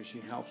 because she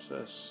helps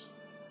us,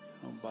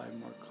 buy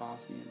more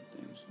coffee and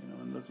things,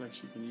 and look like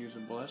she can use a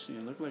blessing,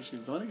 and look like she's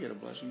going to get a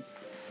blessing.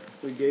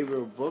 We gave her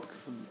a book,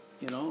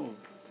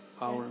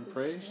 Power and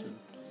Praise, and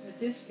a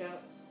discount.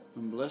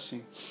 And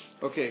blessing.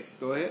 Okay,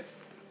 go ahead.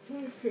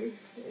 Okay.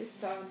 It's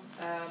Psalm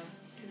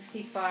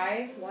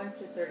 65, 1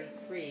 to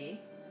 33.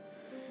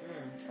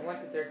 1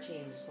 to 13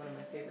 is one of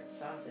my favorite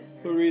Psalms in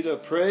here. We'll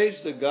read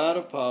praise the God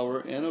of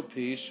power and of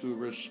peace, who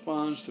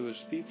responds to his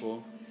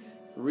people,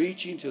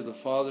 reaching to the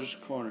Father's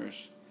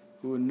corners,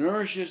 who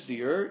nourishes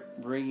the earth,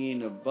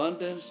 bringing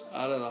abundance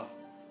out of the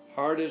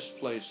hardest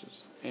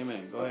places.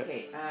 Amen. Go ahead.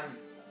 Okay,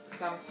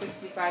 Psalm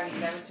 65,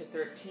 11 to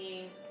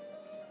 13.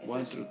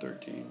 1 through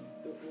 13.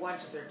 1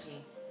 to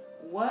 13.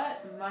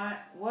 What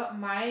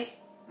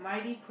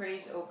mighty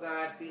praise, O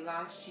God,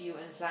 belongs to you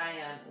in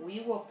Zion.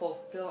 We will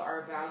fulfill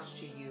our vows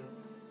to you,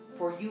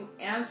 for you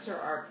answer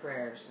our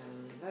prayers.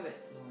 I love it,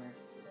 Lord.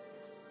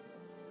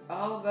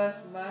 All of us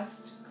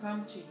must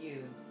come to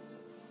you.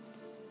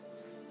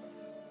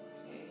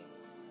 Okay.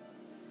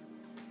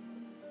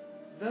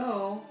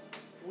 Though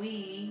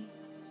we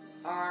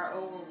are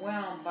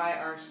overwhelmed by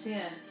our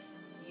sins,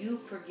 you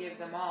forgive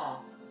them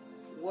all.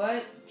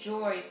 What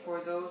joy for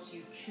those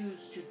you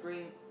choose to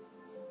bring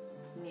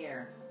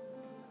near,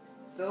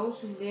 those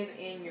who live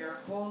in your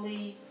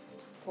holy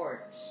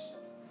courts.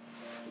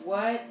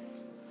 What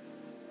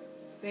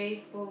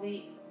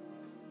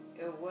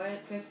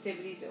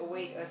festivities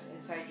await us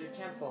inside your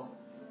temple.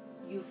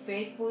 You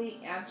faithfully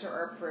answer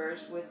our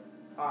prayers with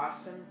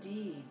awesome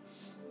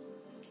deeds.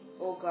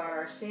 O God,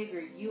 our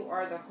Savior, you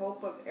are the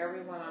hope of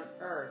everyone on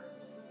earth,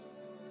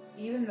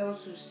 even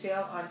those who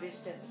sail on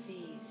distant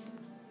seas.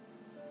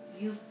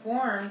 You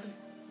formed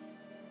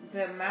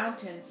the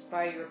mountains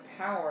by your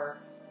power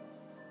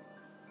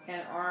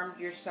and armed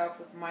yourself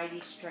with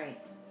mighty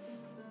strength.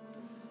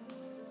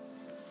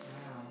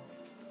 Wow.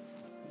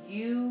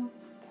 You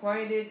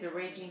quieted the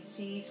raging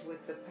seas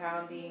with their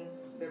pounding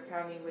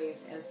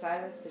waves and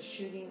silenced the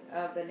shooting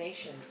of the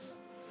nations.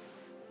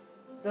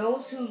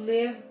 Those who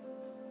live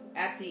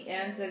at the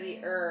ends of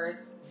the earth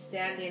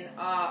stand in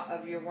awe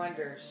of your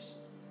wonders.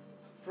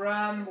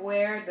 From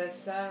where the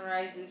sun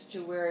rises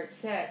to where it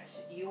sets,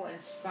 you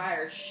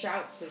inspire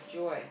shouts of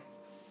joy.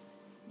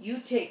 You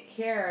take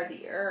care of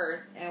the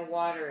earth and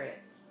water it,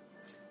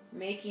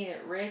 making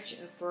it rich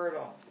and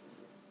fertile.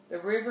 The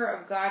river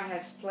of God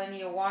has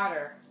plenty of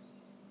water.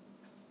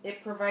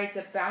 It provides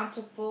a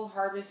bountiful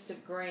harvest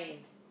of grain.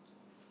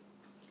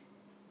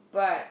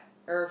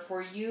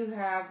 For you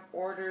have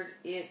ordered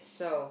it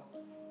so.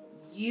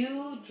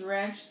 You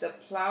drench the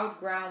plowed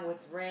ground with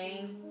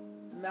rain,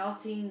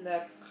 melting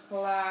the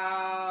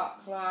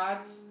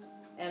clods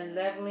and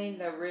leveling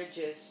the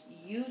ridges.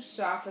 You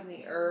soften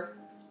the earth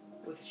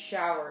with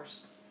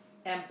showers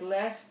and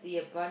bless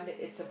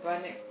its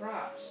abundant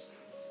crops.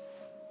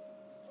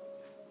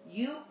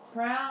 You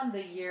crown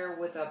the year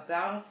with a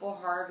bountiful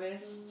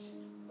harvest.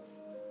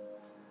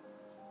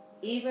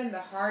 Even the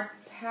hard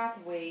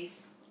pathways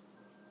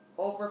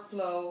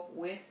overflow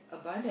with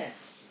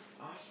abundance.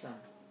 Awesome.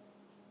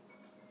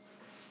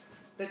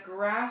 The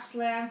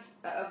grasslands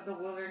of the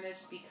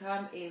wilderness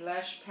become a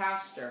lush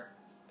pasture,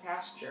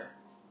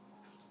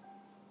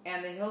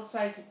 and the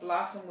hillsides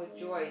blossom with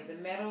joy. The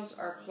meadows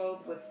are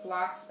clothed with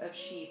flocks of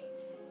sheep,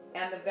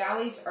 and the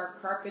valleys are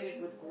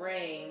carpeted with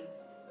grain.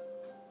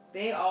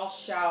 They all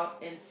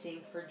shout and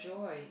sing for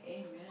joy.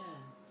 Amen.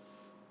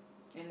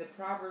 And the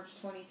Proverbs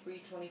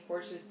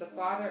 23:24 says, "The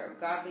father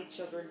of godly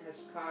children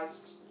has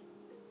cause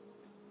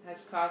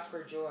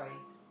for joy."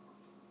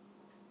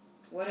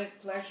 What a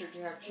pleasure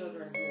to have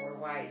children who are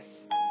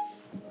wise.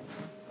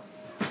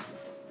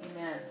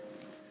 Amen.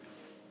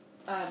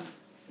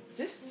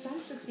 Just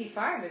Psalm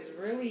 65 is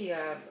really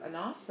an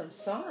awesome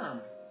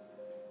psalm.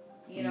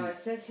 It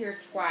says here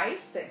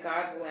twice that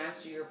God will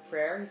answer your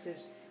prayer. He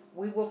says,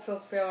 we will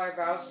fulfill our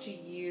vows to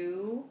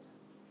you,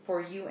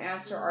 for you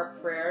answer our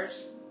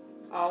prayers.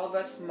 All of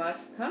us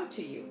must come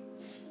to you.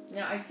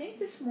 Now, I think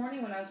this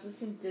morning when I was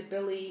listening to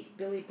Billy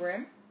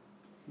Brim,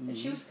 and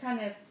she was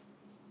kind of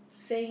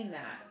saying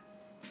that,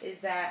 is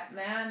that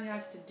man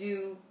has to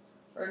do,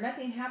 or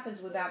nothing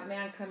happens without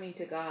man coming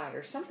to God,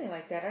 or something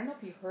like that. I don't know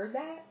if you heard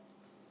that.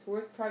 It's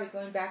worth probably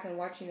going back and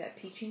watching that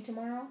teaching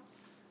tomorrow.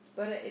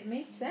 But it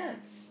made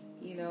sense,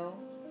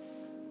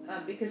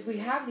 because we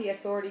have the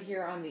authority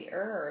here on the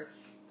earth.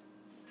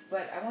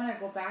 But I want to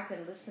go back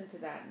and listen to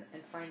that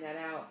and find that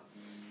out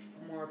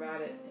more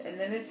about it. And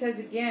then it says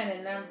again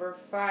in number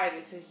 5,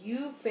 it says,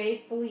 you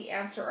faithfully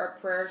answer our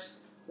prayers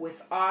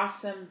with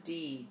awesome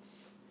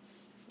deeds.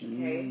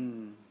 Okay?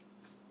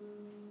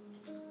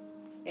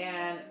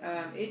 And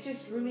it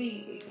just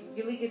really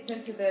gets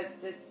into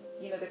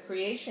the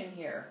creation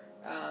here.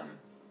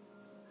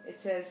 It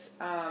says,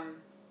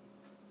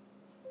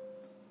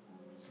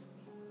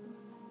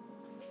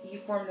 you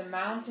form the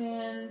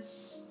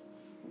mountains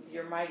with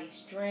your mighty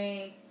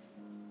strength.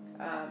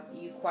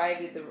 You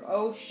quieted the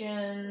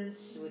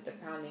oceans with the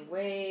pounding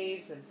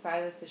waves and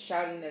silenced the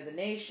shouting of the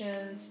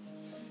nations.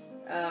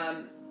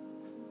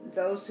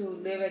 Those who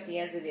live at the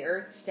ends of the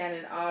earth stand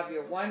in awe of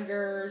your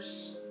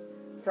wonders.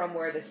 From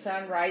where the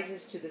sun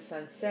rises to the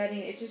sun setting,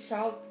 it just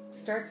all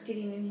starts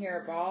getting in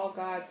here of all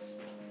God's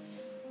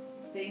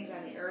things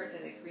on the earth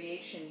and the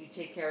creation. You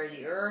take care of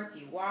the earth,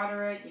 you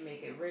water it, you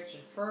make it rich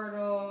and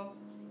fertile.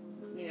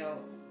 You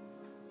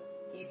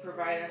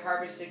provide a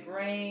harvest of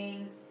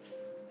grain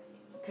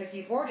because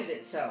you've ordered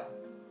it so.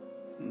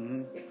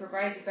 Mm-hmm. It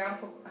provides a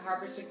bountiful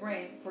harvest of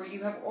grain, for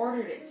you have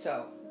ordered it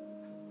so.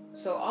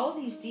 So all of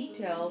these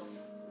details,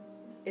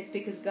 it's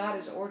because God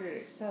has ordered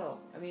it so.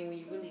 I mean, when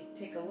you really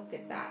take a look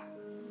at that.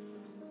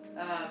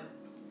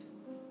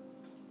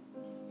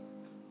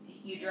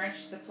 You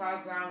drench the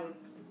plowed ground with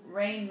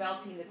rain,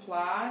 melting the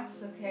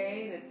clods.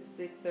 Okay,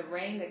 it's the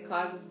rain that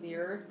causes the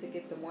earth to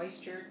get the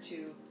moisture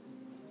to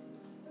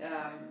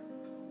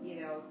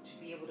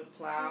be able to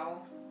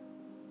plow.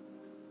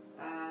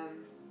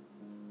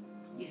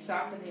 You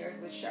soften the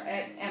earth with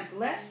and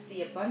bless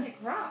the abundant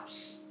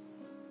crops.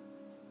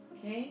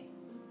 Okay,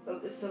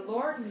 it's the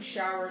Lord who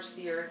showers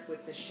the earth with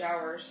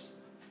showers,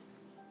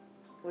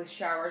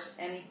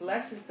 and He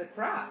blesses the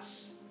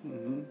crops.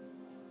 Mm-hmm.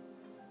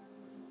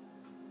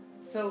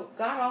 So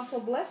God also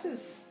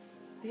blesses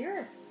the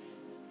earth.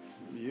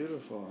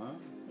 Beautiful, huh?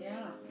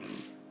 Yeah.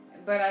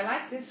 But I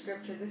like this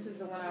scripture. This is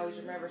the one I always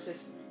remember. It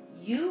says,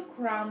 you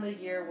crown the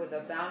year with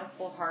a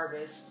bountiful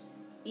harvest.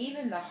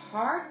 Even the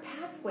hard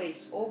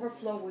pathways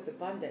overflow with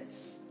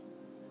abundance.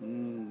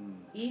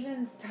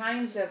 Even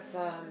times of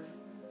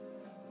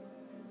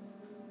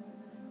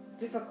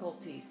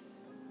difficulties,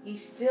 He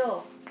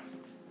still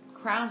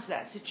crowns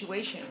that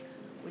situation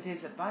with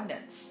His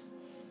abundance.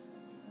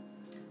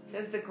 It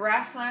says the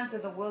grasslands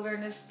of the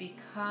wilderness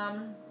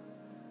become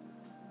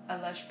a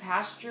lush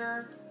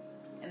pasture,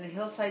 and the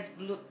hillsides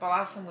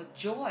blossom with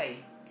joy.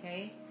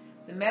 Okay,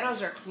 the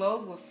meadows are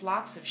clothed with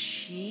flocks of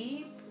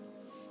sheep.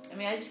 I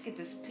mean, I just get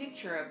this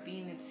picture of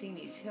being and seeing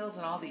these hills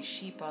and all these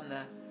sheep on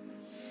the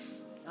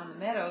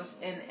meadows,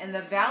 and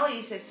the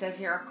valleys, it says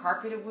here, are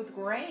carpeted with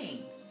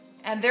grain,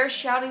 and they're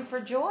shouting for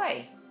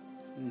joy.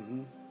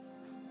 Mm-hmm.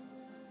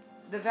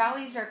 The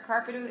valleys are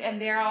carpeted, and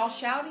they're all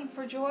shouting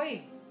for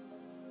joy.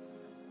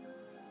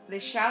 They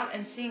shout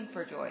and sing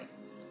for joy.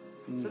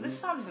 Mm-hmm. So this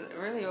psalm's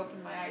really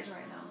opened my eyes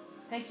right now.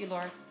 Thank you,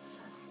 Lord.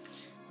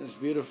 It's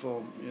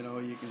beautiful.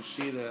 You can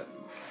see that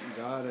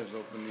God has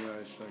opened the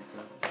eyes like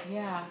that.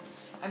 Yeah.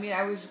 I mean,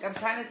 I'm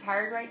kind of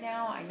tired right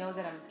now. I know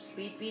that I'm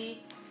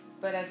sleepy,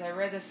 but as I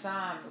read the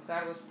psalm,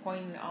 God was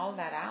pointing all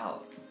that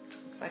out.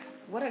 Like,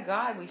 what a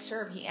God we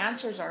serve. He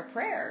answers our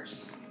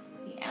prayers.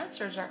 He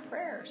answers our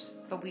prayers,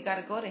 but we got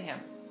to go to Him.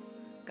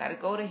 Got to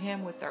go to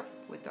Him with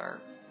our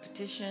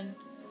petition,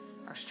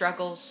 our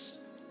struggles,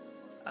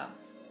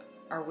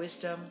 our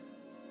wisdom,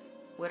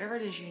 whatever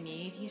it is you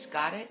need. He's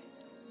got it.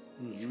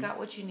 Mm-hmm. He's got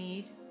what you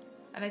need,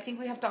 and I think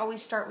we have to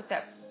always start with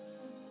that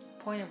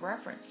point of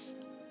reference.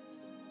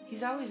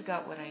 He's always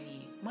got what I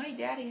need. My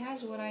daddy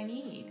has what I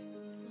need.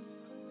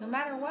 No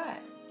matter what,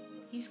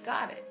 He's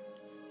got it.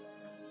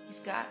 He's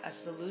got a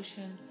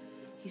solution.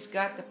 He's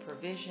got the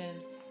provision.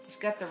 He's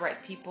got the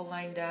right people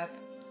lined up.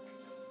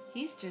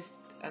 He's just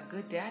a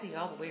good daddy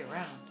all the way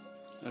around.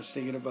 I was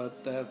thinking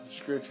about that. The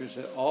scripture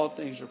said all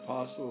things are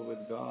possible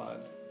with God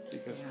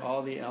because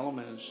all the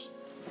elements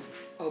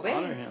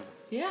honor Him.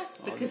 Yeah,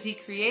 because He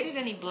created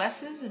and He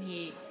blesses and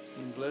He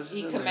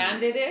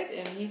commanded it,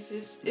 and He's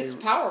just, it's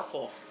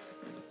powerful.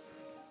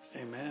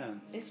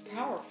 Amen. It's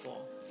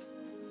powerful.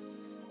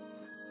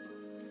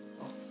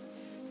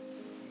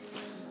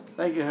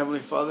 Thank you, Heavenly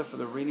Father, for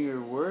the reading of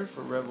your word,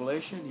 for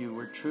revelation. You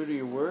were true to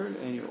your word,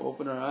 and you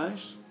open our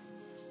eyes.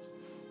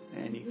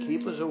 And you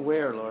keep us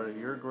aware, Lord, of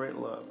your great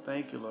love.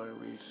 Thank you,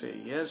 Lord. We say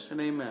yes and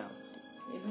amen.